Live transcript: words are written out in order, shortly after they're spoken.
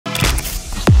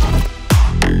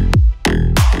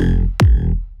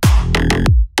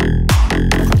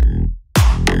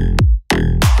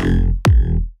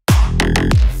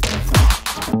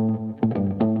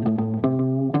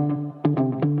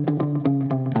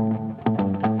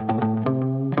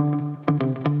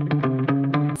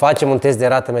Facem un test de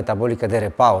rată metabolică de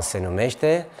repaus, se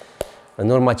numește. În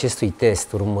urma acestui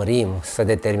test urmărim să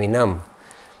determinăm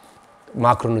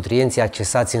macronutrienții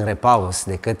accesați în repaus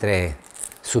de către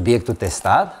subiectul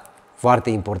testat. Foarte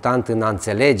important în a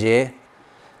înțelege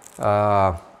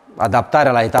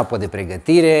adaptarea la etapă de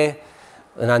pregătire,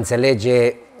 în a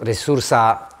înțelege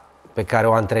resursa pe care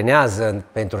o antrenează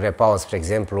pentru repaus, spre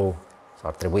exemplu, sau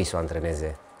ar trebui să o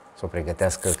antreneze, să o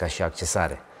pregătească ca și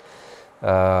accesare.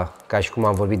 Ca și cum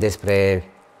am vorbit despre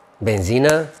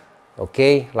benzină, ok,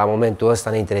 la momentul ăsta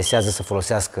ne interesează să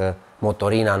folosească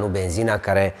motorina, nu benzina,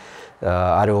 care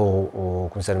are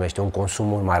cum se numește, un consum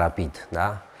mult mai rapid.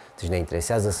 Da? Deci ne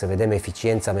interesează să vedem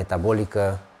eficiența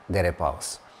metabolică de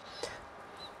repaus.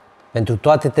 Pentru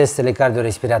toate testele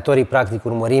cardiorespiratorii, practic,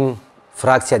 urmărim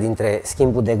fracția dintre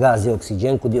schimbul de gaze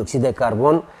oxigen cu dioxid de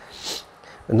carbon,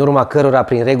 în urma cărora,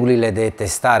 prin regulile de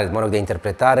testare, mă rog, de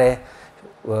interpretare,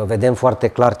 vedem foarte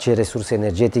clar ce resurse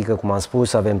energetică, cum am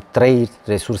spus, avem 3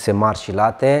 resurse mari și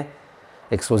late,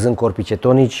 excluzând corpii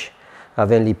cetonici,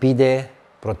 avem lipide,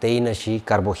 proteină și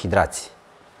carbohidrați.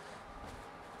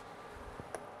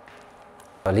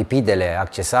 Lipidele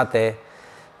accesate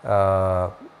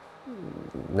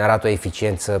ne arată o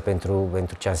eficiență pentru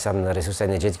ce înseamnă resursa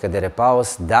energetică de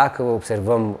repaus. Dacă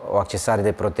observăm o accesare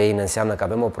de proteină, înseamnă că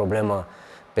avem o problemă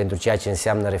pentru ceea ce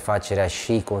înseamnă refacerea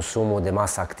și consumul de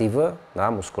masă activă, da,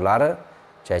 musculară,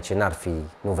 ceea ce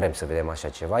nu vrem să vedem așa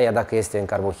ceva. Iar dacă este în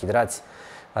carbohidrați,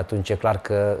 atunci e clar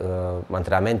că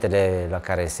antrenamentele la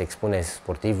care se expune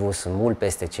sportivul sunt mult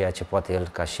peste ceea ce poate el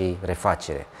ca și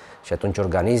refacere. Și atunci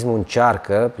organismul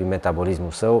încearcă, prin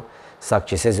metabolismul său, să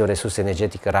acceseze o resursă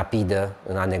energetică rapidă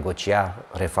în a negocia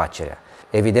refacerea.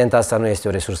 Evident, asta nu este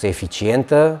o resursă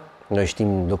eficientă, noi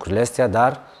știm lucrurile astea,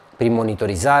 dar prin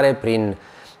monitorizare, prin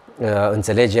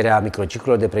înțelegerea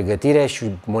microciclurilor de pregătire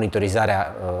și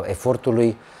monitorizarea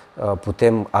efortului,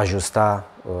 putem ajusta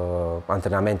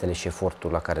antrenamentele și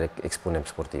efortul la care expunem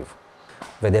sportivul.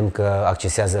 Vedem că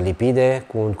accesează lipide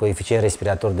cu un coeficient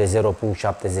respirator de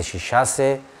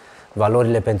 0,76.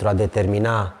 Valorile pentru a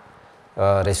determina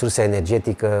resursa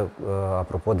energetică,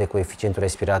 apropo de coeficientul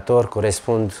respirator,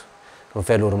 corespund în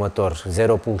felul următor.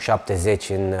 0,70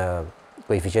 în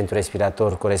coeficientul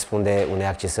respirator corespunde unei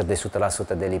accesări de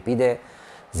 100% de lipide,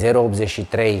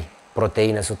 0,83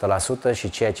 proteină 100% și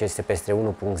ceea ce este peste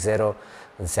 1,0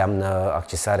 înseamnă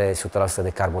accesare 100% de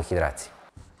carbohidrați.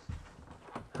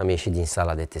 Am ieșit din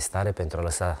sala de testare pentru a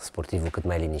lăsa sportivul cât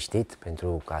mai liniștit,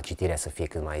 pentru ca citirea să fie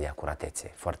cât mai de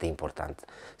acuratețe. Foarte important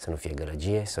să nu fie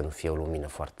gălăgie, să nu fie o lumină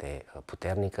foarte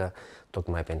puternică,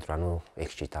 tocmai pentru a nu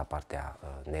excita partea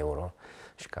neuro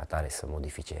și ca atare să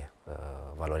modifice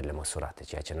valorile măsurate,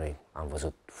 ceea ce noi am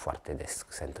văzut foarte des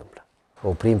că se întâmplă.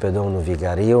 Oprim pe domnul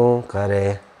Valeriu,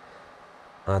 care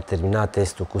a terminat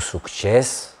testul cu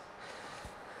succes.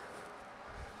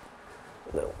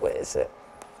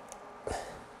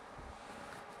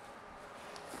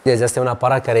 Deci asta e un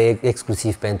aparat care e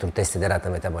exclusiv pentru teste de rată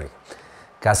metabolică.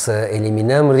 Ca să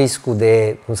eliminăm riscul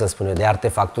de, cum să spun eu, de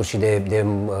artefacturi și de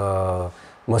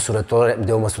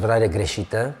o măsurare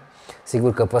greșită,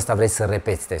 sigur că pe ăsta vrei să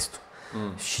repeți testul.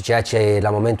 Și ceea ce la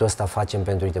momentul ăsta facem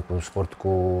pentru, uite,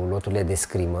 cu loturile de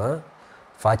scrimă,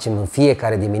 facem în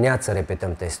fiecare dimineață,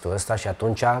 repetăm testul ăsta și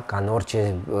atunci, ca în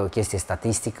orice chestie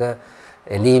statistică,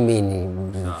 elimini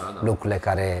lucrurile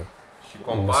care... Și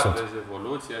compari, vezi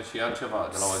evoluția și altceva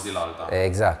de la o zi la alta.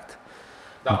 Exact.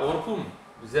 Dar oricum,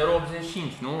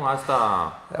 0,85, nu? Asta...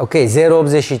 Ok,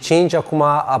 0,85. Acum,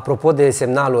 apropo de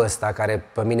semnalul ăsta, care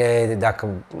pe mine, dacă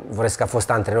vreți că a fost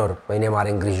antrenor, pe mine m-ar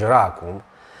îngrijora acum.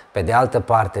 Pe de altă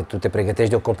parte, tu te pregătești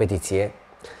de o competiție.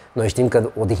 Noi știm că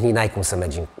odihnit n-ai cum să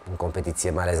mergi în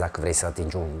competiție, mai ales dacă vrei să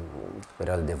atingi o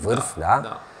perioadă de vârf,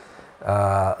 da?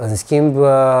 În schimb,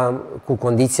 cu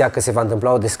condiția că se va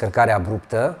întâmpla o descărcare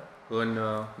abruptă,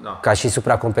 ca și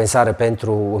supracompensare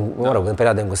pentru, mă rog, în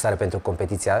perioada de îngustare pentru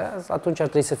competiția, atunci ar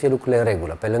trebui să fie lucrurile în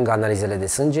regulă. Pe lângă analizele de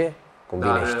sânge, cum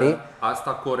bine știi.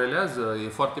 Asta corelează, e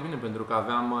foarte bine, pentru că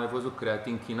ai văzut,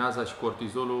 creatin, chinaza și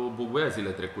cortizolul bubuia zile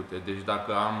trecute. Deci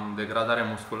dacă am degradare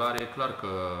musculară, e clar că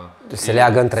se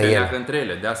leagă între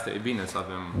ele. De asta e bine să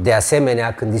avem... De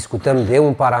asemenea, când discutăm de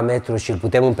un parametru și îl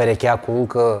putem împerechea cu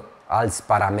încă alți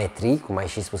parametri, cum ai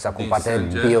și spus acum, partea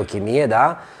de biochimie,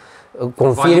 da?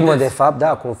 Confirmă, de fapt,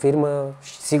 da, confirmă,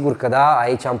 sigur că da,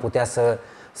 aici am putea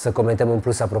să comentăm în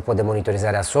plus apropo de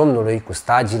monitorizarea somnului, cu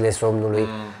stagiile somnului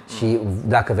și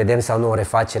dacă vedem sau nu o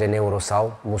refacere neuro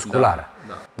sau musculară.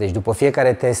 Deci după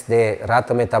fiecare test de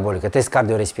rată metabolică, test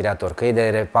cardiorespirator, că e de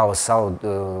repaus sau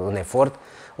în efort,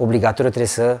 obligatoriu trebuie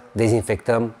să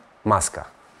dezinfectăm masca.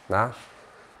 Da?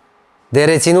 De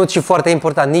reținut și foarte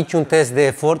important, niciun test de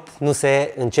efort nu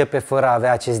se începe fără a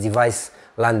avea acest device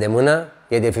la îndemână.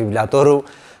 E defibrilatorul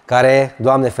care,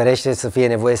 Doamne ferește, să fie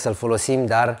nevoie să-l folosim,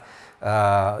 dar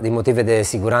din motive de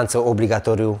siguranță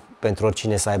obligatoriu pentru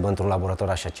oricine să aibă într-un laborator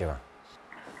așa ceva.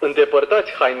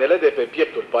 Îndepărtați hainele de pe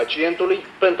pieptul pacientului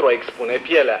pentru a expune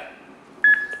pielea.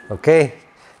 Ok?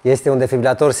 Este un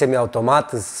defibrilator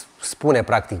semi-automat, îți spune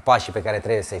practic pașii pe care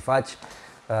trebuie să-i faci.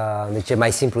 Deci e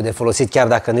mai simplu de folosit, chiar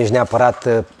dacă nu ești neapărat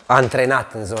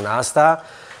antrenat în zona asta.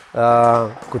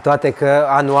 Cu toate că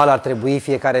anual ar trebui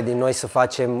fiecare din noi să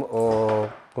facem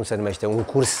cum se numește, un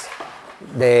curs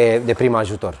de prim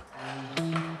ajutor.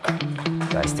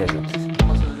 Hai să te ajut.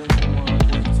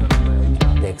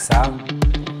 Dexa.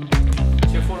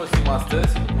 Ce folosim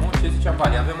astăzi? Nu? Ce ziceam,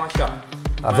 Vali? Avem așa.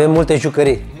 Avem multe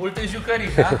jucării. Multe jucării,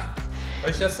 da?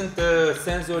 Ăștia sunt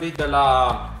senzorii de la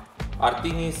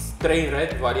Artinis Train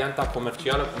Red, varianta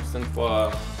comercială, cum sunt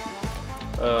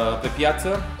pe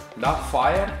piață, da?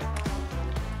 Fire.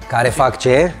 Care fac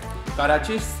ce? Care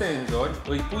acești senzori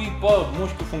îi pui pe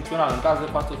mușchiul funcțional. În caz de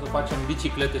față o să facem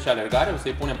biciclete și alergare, o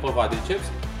să-i punem pe quadriceps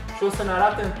și o să ne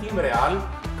arate în timp real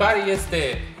care este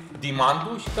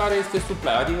demandul și care este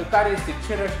supply, adică care este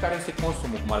cererea și care este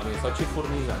consumul, cum ar veni, sau ce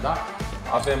furnizăm, da?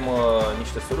 Avem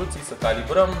niște soluții să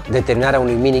calibrăm. Determinarea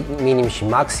unui minim și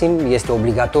maxim este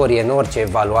obligatorie în orice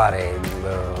evaluare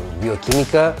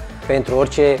biochimică pentru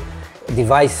orice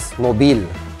device mobil.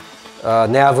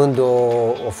 Neavând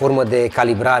o formă de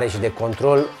calibrare și de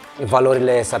control,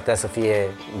 valorile s-ar putea să fie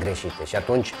greșite. Și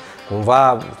atunci,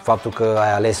 cumva, faptul că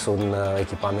ai ales un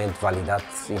echipament validat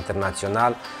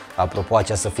internațional, apropo,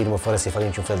 această firmă, fără să-i fac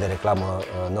niciun fel de reclamă,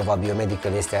 Nova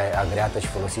Biomedical, este agreată și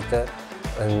folosită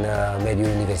în mediul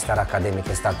universitar academic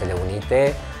în Statele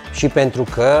Unite și pentru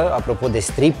că, apropo de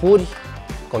stripuri,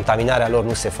 contaminarea lor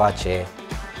nu se face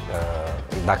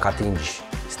dacă atingi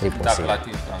stripul singur.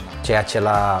 Ceea ce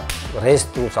la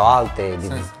restul sau alte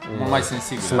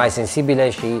sunt mai sensibile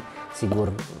și sigur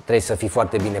trebuie să fii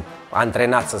foarte bine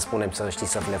antrenat, să spunem, să știi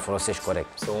să le folosești corect.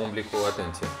 Să umbli cu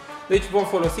atenție. Deci vom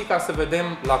folosi ca să vedem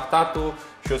lactatul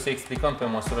și o să explicăm pe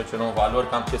măsură ce luăm valori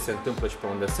cam ce se întâmplă și pe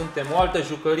unde suntem. O altă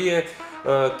jucărie,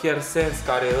 CareSense,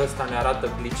 care ăsta ne arată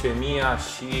glicemia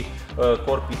și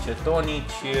corpii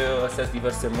cetonici. Astea sunt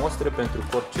diverse mostre pentru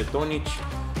corpi cetonici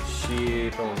și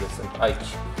pe unde sunt? Aici.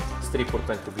 Stripuri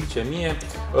pentru glicemie.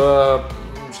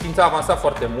 Știința a avansat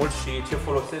foarte mult și ce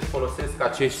folosesc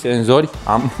acești senzori.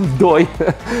 Am doi.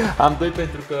 Am doi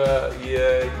pentru că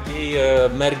ei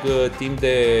merg timp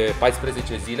de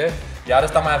 14 zile, iar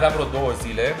ăsta mai avea vreo 2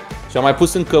 zile și am mai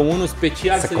pus încă unul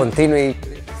special să continui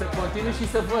și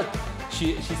să văd.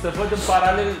 Și să văd în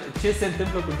paralel ce se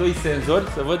întâmplă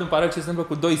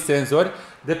cu doi senzori,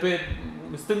 de pe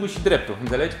stângul și dreptul,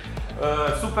 înțelegi?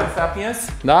 Super Sapiens,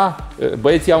 da?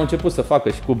 Băieții au început să facă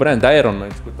și cu brand Ironman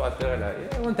și cu toate alea.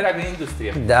 E o întreagă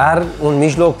industrie. Dar un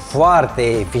mijloc foarte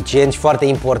eficient și foarte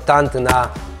important în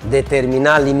a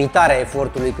determina limitarea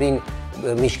efortului prin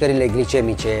mișcările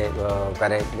glicemice,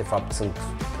 care de fapt sunt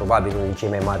probabil unul din cei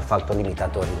mai mari factori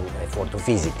limitatori în efortul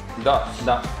fizic. Da,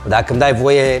 da. Dacă îmi dai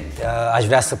voie, aș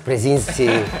vrea să prezinți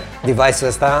device-ul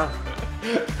ăsta.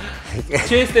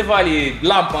 Ce este, Vali,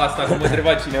 lampa asta, cum mă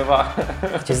întreba cineva?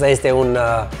 Acesta este un,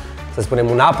 să spunem,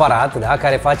 un aparat, da,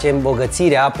 care face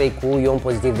îmbogățirea apei cu ion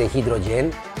pozitiv de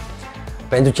hidrogen.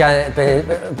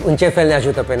 În ce fel ne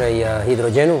ajută pe noi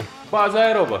hidrogenul? Baza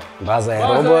aerobă. Baza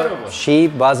aerobă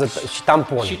și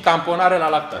tampon. Și tamponare la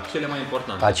lactat, cele mai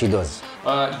importante. Acidoz.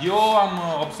 Eu am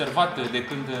observat de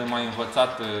când m-am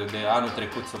învățat de anul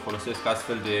trecut să folosesc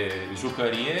astfel de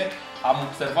jucărie, am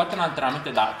observat în antrenamente,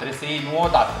 dar trebuie să iei nu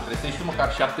odată, trebuie să iei și măcar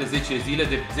 7-10 zile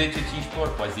de 10-15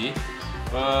 ori pe zi.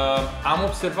 Am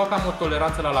observat că am o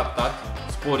toleranță la lactat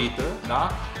sporită, da?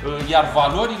 Iar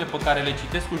valorile pe care le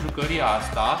citesc cu jucăria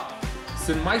asta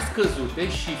sunt mai scăzute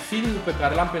și filmul pe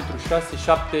care l-am pentru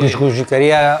 6-7... Deci cu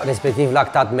jucăria, respectiv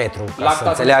lactat metru, ca să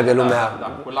înțeleagă lumea.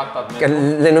 Da, cu lactat metru.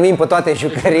 Că le numim pe toate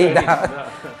jucării, da. Da.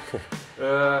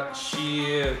 Și,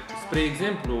 spre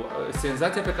exemplu,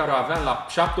 senzația pe care o aveam la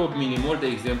 7-8 milimol, de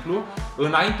exemplu,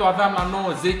 înainte o aveam la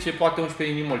 9-10, poate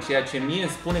 11 milimol, ceea ce mie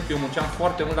îmi spune că eu munceam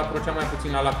foarte mult, dar produceam mai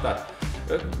puțin la lactat.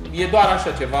 E doar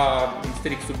așa ceva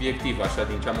strict subiectiv, așa,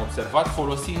 din ce am observat,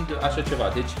 folosind așa ceva.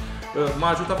 Deci m-a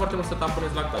ajutat foarte mult să tamponez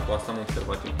lactatul, asta am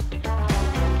observat eu.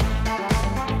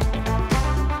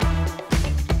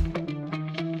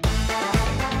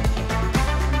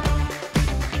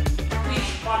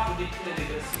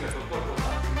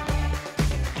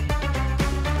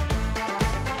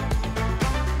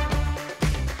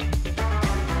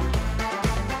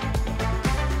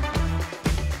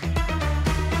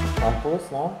 Am pus,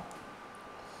 nu?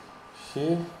 Și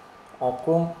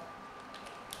Acum,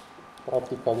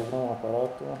 practic, calibrăm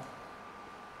aparatul.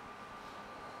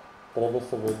 Trebuie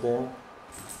să vedem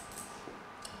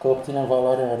că obținem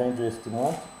valoarea în range-ul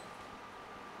estimat 1,5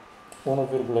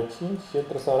 și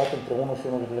trebuie să arate între 1 și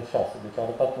 1,6. Deci a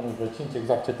arătat 1,5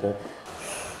 exact ce trebuie.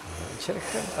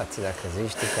 Încercăm, tații, dacă zici,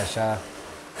 știi că așa...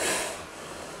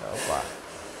 Opa.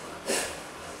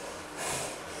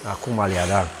 Acum Alia,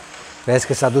 da. Vezi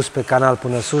că s-a dus pe canal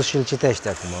până sus și îl citește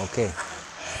acum, ok.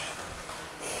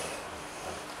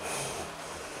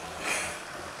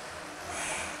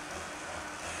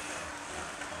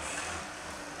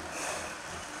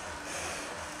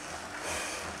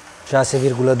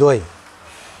 ...6,2.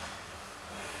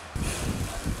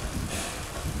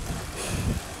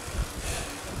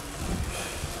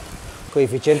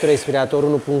 Coeficientul respirator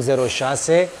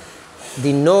 1,06.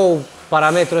 Din nou,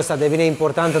 parametrul ăsta devine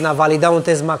important în a valida un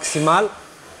test maximal,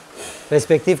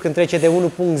 respectiv când trece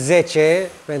de 1,10,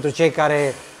 pentru cei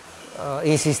care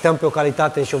insistăm pe o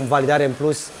calitate și o validare în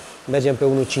plus, mergem pe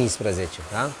 1,15,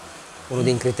 da? Unul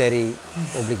din criterii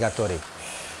obligatorii.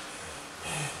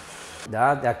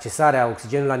 Da? De accesarea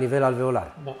oxigenului la nivel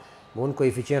alveolar. Da. Bun,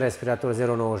 coeficient respirator 0,99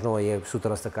 e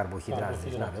 100% carbohidrați,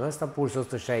 deci n-avem ăsta, puls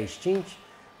 165,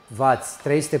 Watt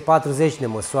 340 ne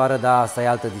măsoară, dar asta e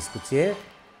altă discuție.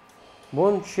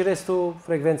 Bun, și restul,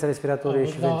 frecvența respiratorie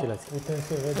și ventilație. Uite,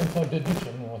 să vedem sau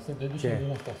deducem, nu, o să deducem Ce?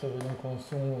 din asta, să vedem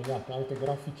consumul, ia, pe alte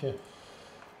grafice.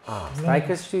 Stai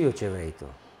că știu eu ce vrei tu.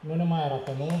 Nu ne mai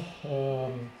arată, nu?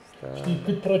 Știi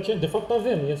cât procent? De fapt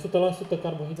avem, e 100%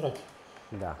 carbohidrați.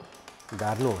 Da,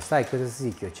 dar nu, stai că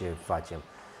zic eu ce facem.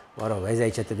 Mă rog, vezi,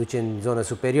 aici te duce în zonă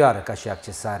superioară ca și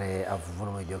accesare a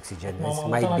volumului de oxigen. M-am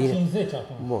mai la bine. 50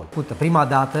 acum. Bun. Uite, prima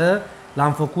dată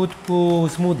l-am făcut cu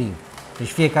smoothing,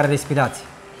 deci fiecare respirație.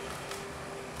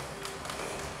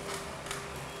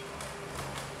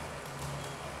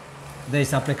 Deci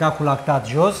s-a plecat cu lactat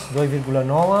jos,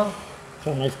 2,9,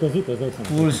 Cea mai scăzută, dai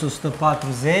seama. puls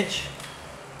 140,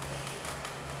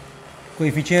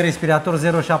 coeficient respirator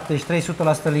 0,73,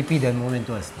 100% lipide în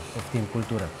momentul ăsta, poftim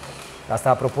cultură. Asta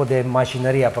apropo de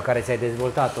mașinăria pe care ți-ai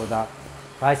dezvoltat-o, dar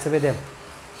hai să vedem.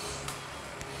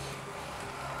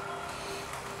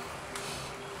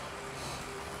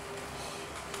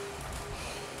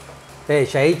 Ei,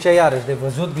 și aici, iarăși, de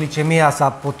văzut, glicemia s-a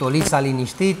potolit, s-a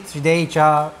liniștit și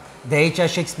de aici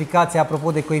și explicația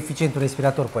apropo de coeficientul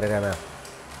respirator, părerea mea.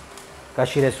 Ca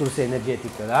și resursă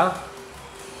energetică, da?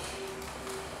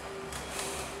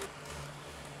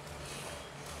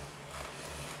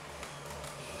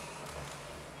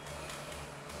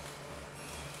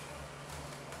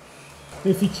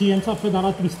 Eficiența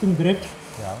pedalatului stâng-drept,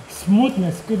 Da.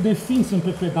 smoothness, cât de fin sunt pe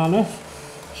pedală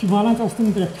și balanța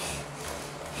stâng-drept.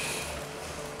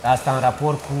 Asta în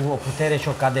raport cu o putere și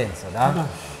o cadență, da? Da.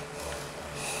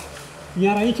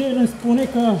 Iar aici el îmi spune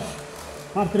că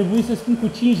ar trebui să spun cu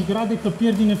 5 grade că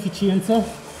pierd din eficiență,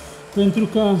 pentru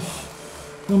că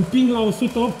împing la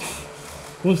 108,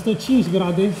 105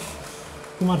 grade,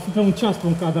 cum ar fi pe un ceas, pe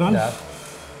un cadran,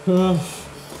 Da.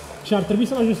 și ar trebui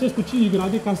să-l ajustez cu 5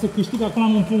 grade ca să câștig, acolo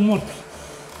am un punct mort.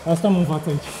 Asta mă învață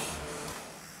aici.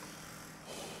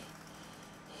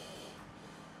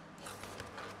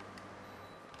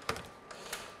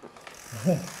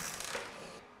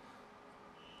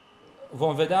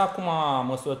 Vom vedea acum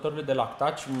măsurătorile de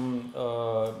lactat și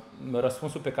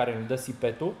răspunsul pe care îl dă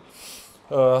sipetul,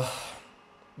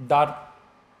 dar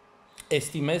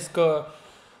estimez că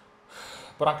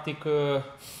practic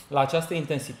la această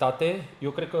intensitate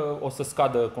eu cred că o să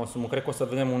scadă consumul, cred că o să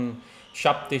vedem un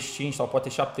 75 sau poate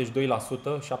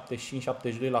 72%,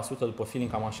 75-72% după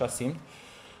feeling, cam așa simt,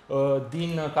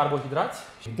 din carbohidrați,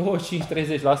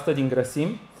 25-30% din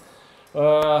grăsimi.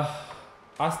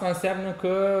 Asta înseamnă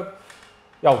că,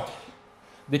 ia uite,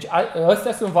 deci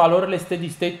astea sunt valorile steady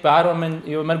state pe Ironman,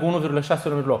 eu merg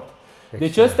 1,6-1,8.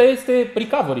 Deci ăsta este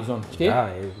recovery zone, știi? Da,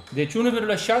 Deci 1,6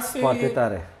 foarte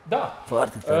tare. Da.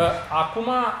 Foarte tare. Acum,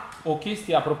 o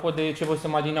chestie apropo de ce vă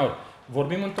mai adineauri.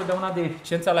 Vorbim întotdeauna de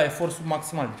eficiența la efort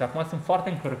submaximal. Deci acum sunt foarte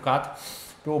încărcat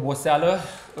pe oboseală,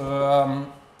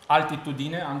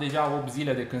 altitudine, am deja 8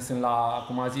 zile de când sunt la,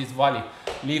 cum a zis Vali,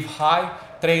 live high,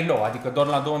 3 low, adică doar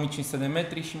la 2500 de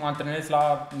metri și mă antrenez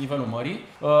la nivelul mării.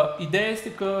 Ideea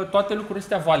este că toate lucrurile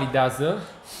astea validează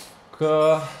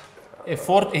că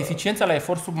eficiența la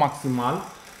efort submaximal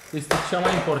este cea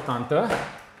mai importantă.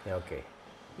 E ok.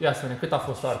 Ia să ne, cât a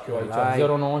fost archiul aici?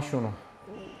 0,91.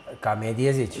 Ca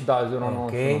medie zici? Da, 0,91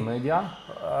 Ok. media.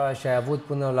 Și ai avut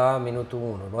până la minutul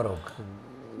 1, mă rog.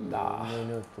 Da.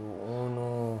 Minutul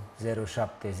 1,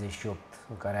 0,78,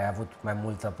 în care ai avut mai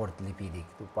mult aport lipidic.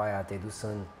 După aia te-ai dus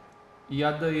în...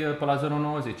 Ia dă pe la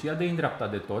 0,90. Ia dă în dreapta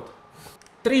de tot.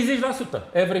 30%,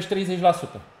 average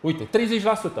 30%. Uite,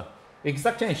 30%.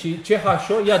 Exact ce ai. Și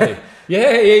CHO, ia de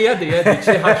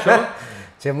CHO.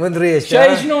 Ce mândru ești, 69%.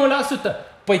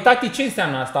 Păi tati, ce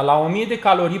înseamnă asta? La 1000 de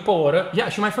calorii pe oră, ia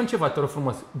și mai fă ceva, te rog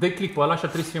frumos, dă click pe ăla și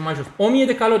trebuie să fie mai jos. 1000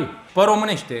 de calorii, pe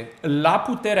românește. La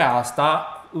puterea asta,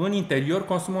 în interior,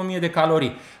 consumă 1000 de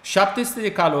calorii. 700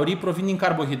 de calorii provin din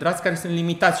carbohidrați care sunt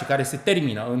limitați și care se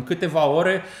termină. În câteva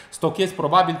ore stochez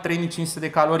probabil 3500 de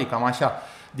calorii, cam așa,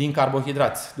 din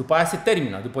carbohidrați. După aia se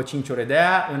termină, după 5 ore. De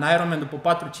aia, în Ironman, după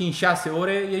 4, 5, 6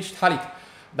 ore, ești halit,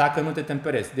 dacă nu te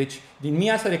temperezi. Deci, din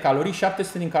 1000 de calorii,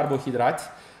 700 din carbohidrați,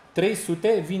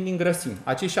 300 vin din grăsimi.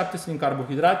 Acești 700 din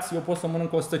carbohidrați, eu pot să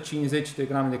mănânc 150 de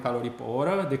grame de calorii pe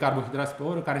oră, de carbohidrați pe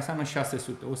oră, care înseamnă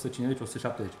 600, 150,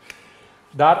 170.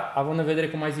 Dar, având în vedere,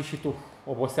 cum ai zis și tu,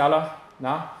 oboseala,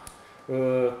 da?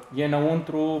 E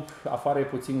înăuntru, afară e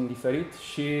puțin diferit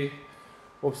și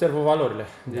observă valorile.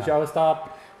 Deci asta...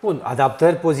 Bun,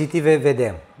 adaptări pozitive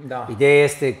vedem. Da. Ideea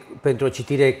este, pentru o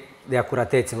citire de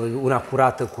acuratețe, una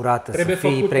curată, trebuie să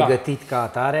fii făcut, pregătit ca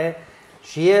atare.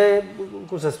 Și e,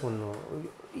 cum să spun,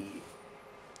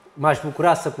 m-aș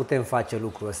bucura să putem face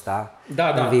lucrul ăsta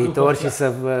în viitor și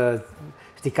să,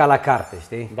 știi, ca la carte,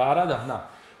 știi? Da.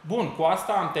 Bun, cu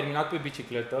asta am terminat pe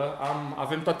bicicletă,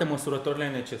 avem toate măsurătorile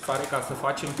necesare ca să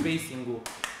facem pacing-ul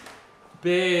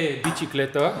pe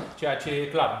bicicletă, ceea ce e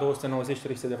clar,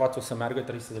 290-300 de W o să meargă,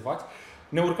 300 de W.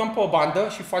 Ne urcăm pe o bandă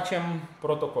și facem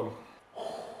protocolul.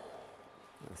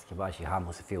 Schimba și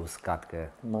hamul să fie uscat, că...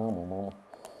 Mamă.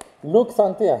 Lux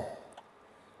Antea.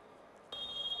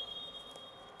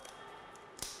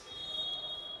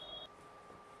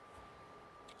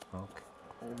 Ok.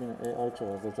 E bine, altceva,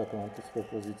 vezi dacă m-am pus pe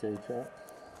poziție aici,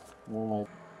 mult mai...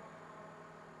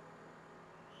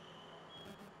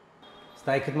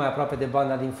 Stai cât mai aproape de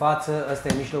banda din față, ăsta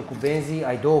e mijlocul benzii,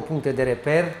 ai 2 puncte de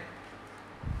reper,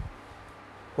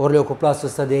 ori leucoplasul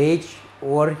ăsta de aici,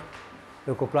 ori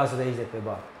leucoplasul de aici de pe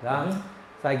bar, da?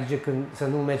 Să ai grijă să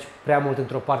nu mergi prea mult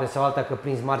într-o parte sau alta, că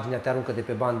prinzi marginea, te aruncă de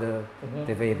pe bandă,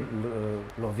 te vei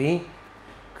lovi.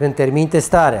 Când termini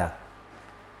testarea,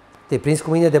 te prinzi cu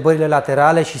mâinile de bările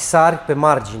laterale și sari pe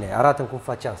margine. Arată-mi cum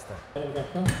faci asta.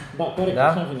 Da, corect, da?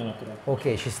 așa vine natural.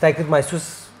 Ok, și stai cât mai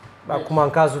sus. Acum, în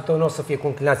cazul tău, nu o să fie cu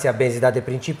inclinația benzii, dar de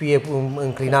principiu e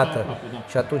înclinată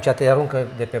și atunci te aruncă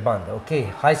de pe bandă.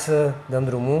 Ok, hai să dăm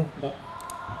drumul. Da.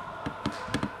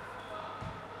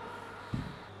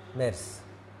 Mers.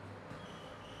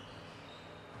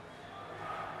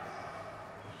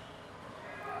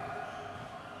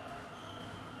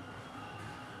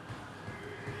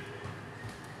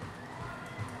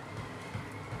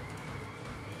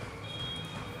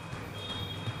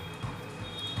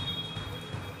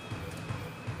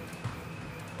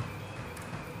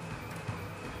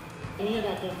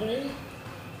 Dacă vrei,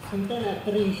 sunt alea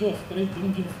 3 jos, 3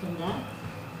 lungi în stânga.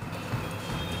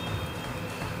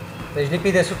 Deci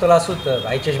lipit de 100%.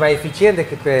 Aici ești mai eficient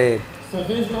decât pe... Să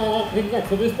vezi exact,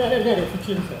 să vezi pe alergare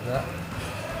eficiența. Da.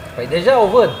 Păi deja o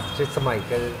văd, ce să mai,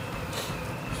 că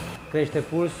crește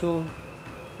pulsul,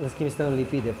 în schimb stă în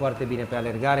lipide foarte bine pe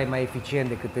alergare, mai eficient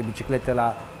decât pe bicicletă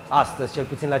la astăzi, cel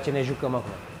puțin la ce ne jucăm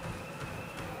acum.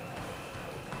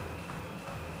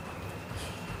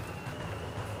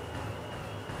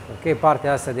 Ok,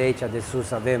 partea asta de aici, de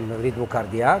sus, avem ritmul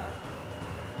cardiac,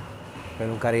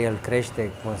 pentru care el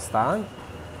crește constant.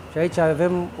 Și aici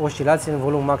avem oscilații în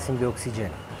volum maxim de oxigen.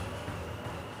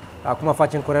 Acum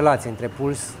facem corelație între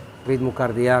puls, ritmul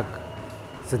cardiac,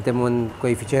 suntem în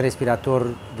coeficient respirator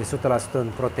de 100% în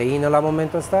proteină la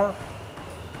momentul ăsta,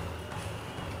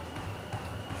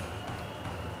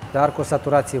 dar cu o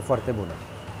saturație foarte bună.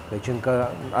 Deci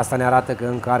încă, asta ne arată că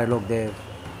încă are loc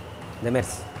de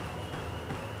mers.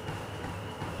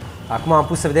 Acum am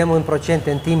pus să vedem în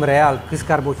procente, în timp real, câți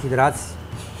carbohidrați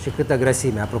și câtă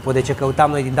grăsime. Apropo de ce căutam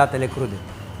noi din datele crude.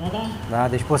 Da?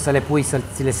 Deci poți să le pui, să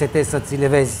ți le setezi, să ți le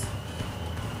vezi.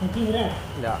 În timp real.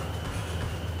 Da.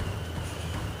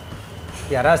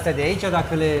 Iar astea de aici,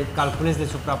 dacă le calculezi, le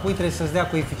suprapui, trebuie să-ți dea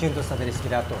coeficientul ăsta de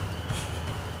respirator.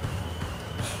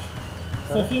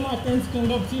 Să fim atenți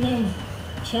când obținem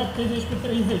 70 cu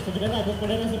 30, să vedem dacă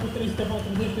colerează cu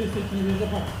 340-350 de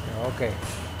bar. Ok.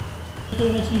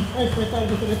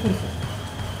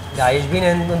 Da, ești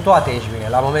bine în toate, ești bine.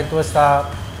 La momentul ăsta,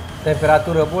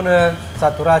 temperatură bună,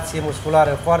 saturație musculară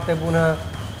foarte bună,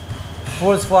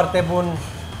 puls foarte bun.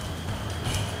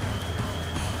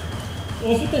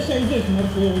 160 merg.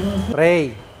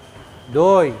 3,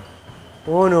 2,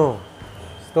 1,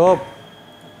 stop.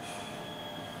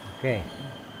 Ok.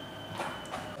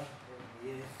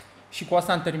 Și cu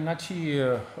asta am terminat și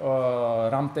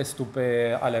RAM testul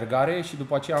pe alergare și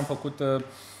după aceea am făcut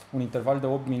un interval de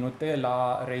 8 minute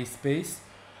la race pace.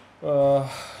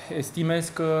 Estimez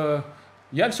că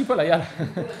ia-l și pe ăla, ia-l.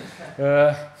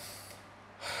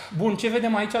 Bun, ce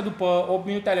vedem aici după 8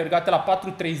 minute alergate la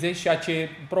 4.30, ceea ce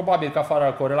probabil că afară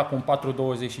ar corela cu un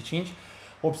 4.25,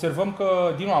 observăm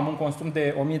că din nou am un consum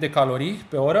de 1000 de calorii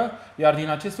pe oră, iar din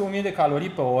aceste 1000 de calorii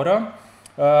pe oră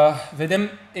vedem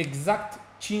exact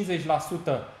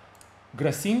 50%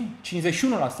 grăsimi,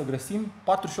 51% grăsimi,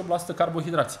 48%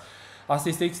 carbohidrați. Asta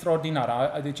este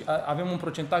extraordinar. Deci avem un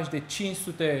procentaj de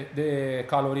 500 de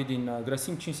calorii din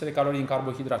grăsimi, 500 de calorii din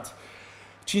carbohidrați.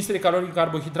 500 de calorii din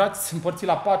carbohidrați împărțit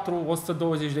la 4,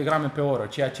 120 de grame pe oră,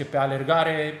 ceea ce pe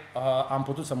alergare am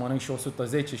putut să mănânc și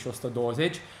 110 și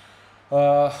 120,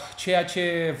 ceea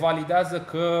ce validează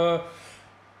că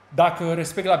dacă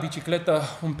respect la bicicletă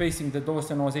un pacing de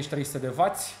 290-300 de W,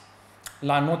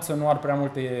 la not să nu ar prea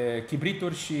multe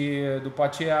chibrituri și după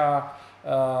aceea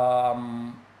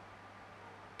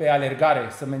pe alergare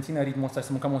să mențină ritmul ăsta,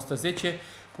 să mâncăm 110,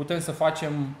 putem să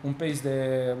facem un pace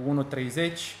de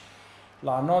 1.30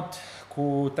 la not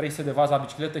cu 300 de W la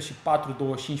bicicletă și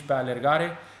 4.25 pe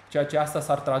alergare, ceea ce asta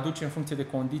s-ar traduce în funcție de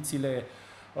condițiile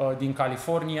din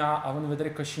California, având în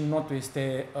vedere că și notul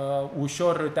este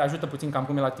ușor, te ajută puțin cam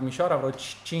cum e la Timișoara, vreo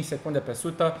 5 secunde pe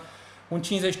sută, un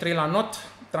 53 la not,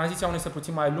 tranziția 1 este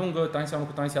puțin mai lungă, tranziția 1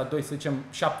 cu tranziția 2, să zicem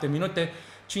 7 minute,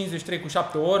 53 cu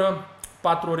 7 oră,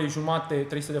 4 ore jumate,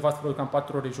 300 de W cam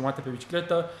 4 ore jumate pe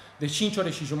bicicletă, de 5 ore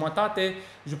și jumătate,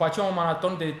 și după aceea un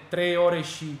maraton de 3 ore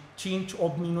și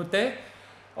 5-8 minute,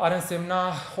 ar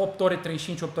însemna 8 ore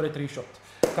 35, 8 ore 38.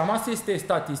 Cam asta este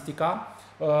statistica.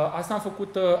 Asta am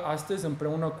făcut astăzi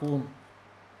împreună cu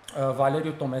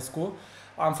Valeriu Tomescu.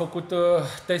 Am făcut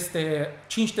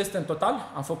 5 teste în total.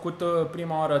 Am făcut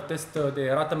prima oară test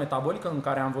de rată metabolică, în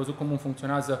care am văzut cum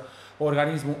funcționează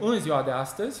organismul în ziua de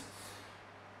astăzi.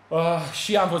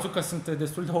 Și am văzut că sunt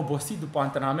destul de obosit după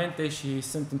antrenamente și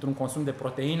sunt într-un consum de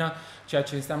proteină, ceea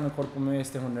ce înseamnă că corpul meu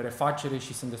este în refacere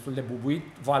și sunt destul de bubuit.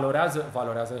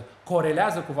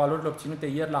 Corelează cu valorile obținute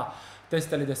ieri la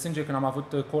testele de sânge, când am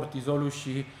avut cortizolul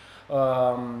și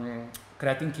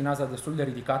creatin-chinaza destul de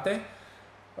ridicate.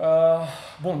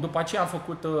 Bun, după aceea am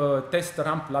făcut test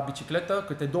ramp la bicicletă,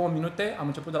 câte 2 minute, am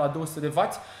început de la 200 de W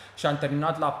și am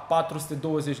terminat la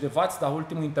 420 de W, dar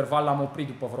ultimul interval l-am oprit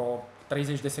după vreo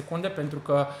 30 de secunde, pentru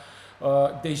că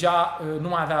deja nu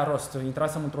mai avea rost.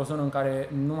 Intrasem într-o zonă în care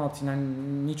nu mai obținea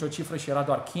nicio cifră și era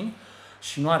doar chin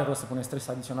și nu are rost să punem stres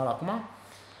adițional acum.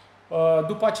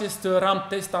 După acest ramp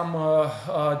test am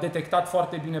detectat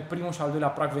foarte bine primul și al doilea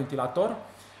prag ventilator.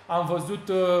 Am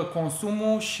văzut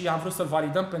consumul și am vrut să-l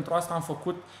validăm. Pentru asta am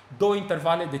făcut 2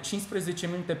 intervale de 15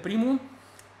 minute primul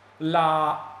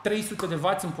la 300 de W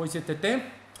în poziție TT,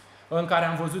 în care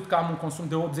am văzut că am un consum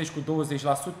de 80 cu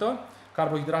 20%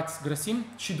 carbohidrați grăsimi,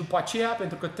 și după aceea,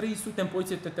 pentru că 300 în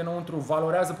poziție TT înăuntru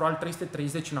valorează probabil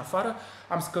 330 în afară,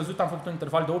 am făcut un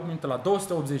interval de 8 minute la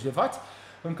 280 de W,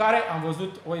 în care am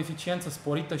văzut o eficiență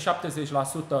sporită, 70%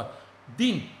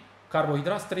 din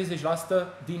carbohidrați, 30%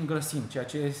 din grăsimi, ceea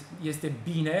ce este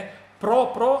bine.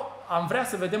 Am vrea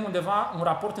să vedem undeva un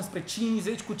raport înspre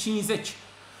 50 cu 50.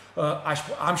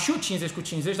 Am și eu 50 cu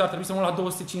 50, dar trebuie să mă la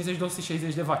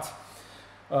 250-260 de W.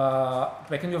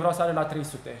 Pe când eu vreau să are la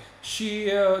 300.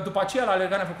 Și după aceea la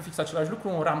alergare am făcut fix același lucru,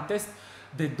 un ramp test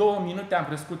de 2 minute, am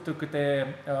crescut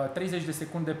câte 30 de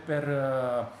secunde per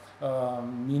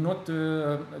minut,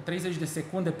 30 de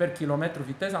secunde per kilometru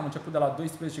viteză, am început de la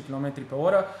 12 km pe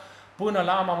oră, până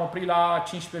la m-am oprit la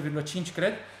 15,5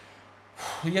 cred.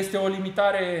 Este o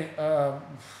limitare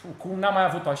cum n-am mai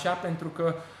avut așa, pentru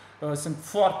că sunt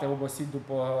foarte obosit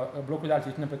după blocul de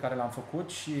altitudine pe care l-am făcut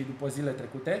și după zilele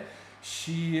trecute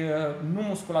și nu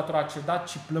musculatura a cedat,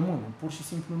 ci plămânul. Pur și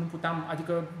simplu nu puteam,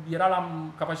 adică era la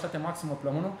capacitate maximă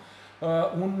plămânul.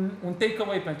 Un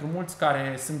takeaway pentru mulți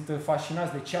care sunt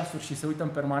fascinați de ceasuri și se uită în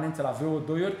permanență la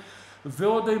VO2-uri,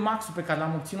 VO2 maxul pe care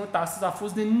l-am obținut astăzi a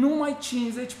fost de numai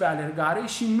 50 pe alergare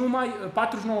și numai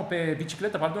 49 pe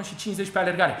bicicletă, pardon, și 50 pe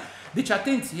alergare. Deci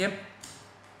atenție,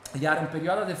 iar în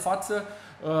perioada de față,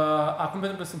 acum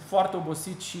pentru că sunt foarte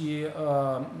obosit și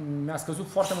mi-a scăzut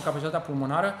foarte mult capacitatea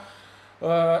pulmonară,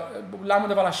 l-am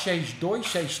undeva la 62,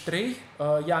 63,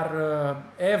 iar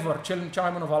cea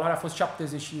mai bună valoare a fost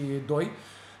 72.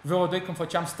 VO2 când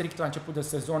făceam strict la început de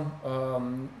sezon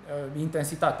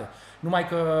intensitate. Numai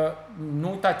că, nu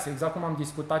uitați, exact cum am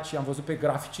discutat și am văzut pe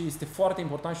grafice, este foarte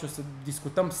important și o să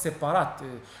discutăm separat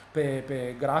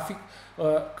pe grafic,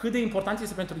 cât de important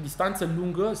este pentru distanță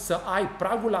lungă să ai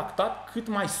pragul lactat cât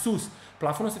mai sus,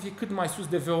 plafonul să fie cât mai sus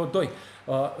de VO2.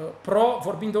 Pro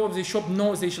vorbim de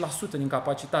 88-90% din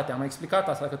capacitate. Am mai explicat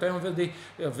asta. Dacă tu ai un nivel de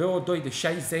VO2 de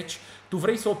 60, tu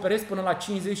vrei să operezi până la 50-52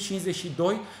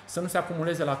 să nu se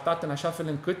acumuleze lactat, în așa fel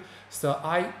încât să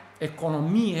ai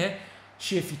economie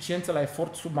și eficiență la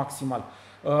efort submaximal.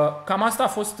 Cam asta a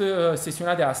fost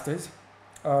sesiunea de astăzi.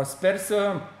 Sper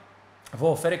să vă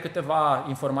ofere câteva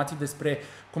informații despre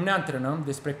cum ne antrenăm,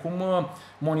 despre cum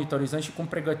monitorizăm și cum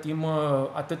pregătim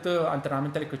atât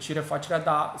antrenamentele cât și refacerea,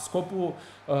 dar scopul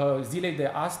zilei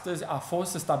de astăzi a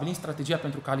fost să stabilim strategia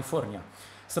pentru California.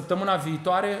 Săptămâna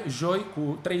viitoare, joi,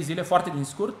 cu 3 zile, foarte din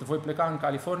scurt, voi pleca în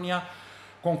California.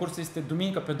 Concursul este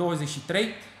duminică pe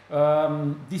 23.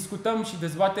 Discutăm și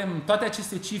dezbatem toate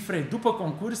aceste cifre după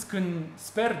concurs, când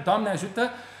sper, Doamne ajută,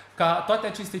 ca toate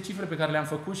aceste cifre pe care le-am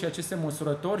făcut și aceste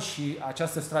măsurători și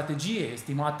această strategie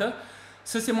estimată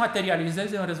să se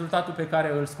materializeze în rezultatul pe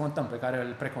care îl scontăm, pe care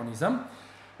îl preconizăm.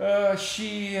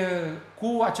 Și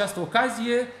cu această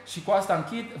ocazie și cu asta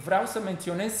închid, vreau să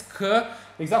menționez că,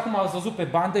 exact cum ați văzut pe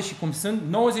bandă și cum sunt,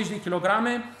 90 de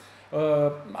kilograme.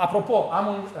 Apropo, am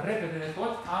un repede de tot,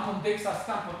 am un DEXA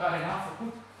scan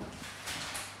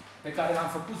pe care l-am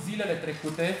făcut zilele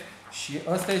trecute și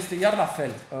ăsta este iar la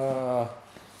fel.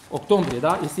 Octombrie,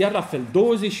 da? Este iar la fel, 21,8%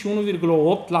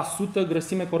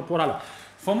 grăsime corporală.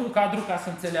 Făm un cadru ca să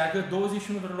înțeleagă, 21,8%.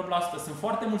 Sunt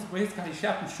foarte mulți băieți care își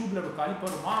ia cu șublerul,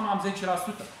 caliperul, mama, am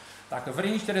 10%. Dacă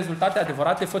vrei niște rezultate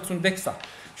adevărate, fă-ți un DEXA.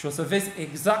 Și o să vezi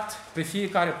exact pe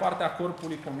fiecare parte a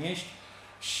corpului cum ești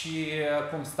și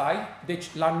cum stai. Deci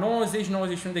la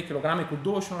 90-91 de kilograme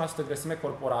cu 21% grăsime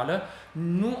corporală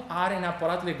nu are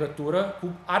neapărat legătură cu,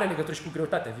 are legătură și cu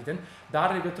greutatea, evident, dar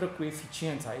are legătură cu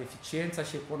eficiența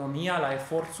și economia la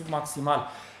efort submaximal,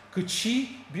 cât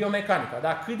și biomecanica,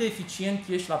 da? Cât de eficient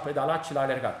ești la pedalat și la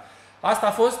alergat. Asta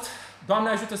a fost. Doamne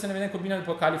ajută să ne vedem cu bine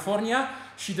după California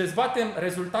și dezbatem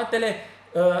rezultatele,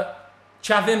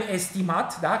 ce avem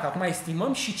estimat, da? Că acum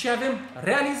estimăm, și ce avem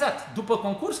realizat. După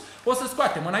concurs o să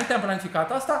scoatem. Înainte am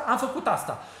planificat asta, am făcut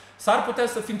asta. S-ar putea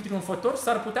să fim triumfători,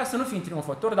 s-ar putea să nu fim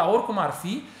triumfători, dar oricum ar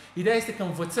fi, ideea este că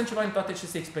învățăm ceva din toate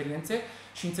aceste experiențe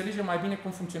și înțelegem mai bine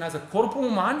cum funcționează corpul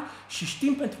uman și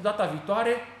știm pentru data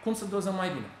viitoare cum să dozăm mai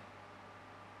bine.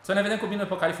 Să ne vedem cu bine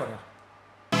după California.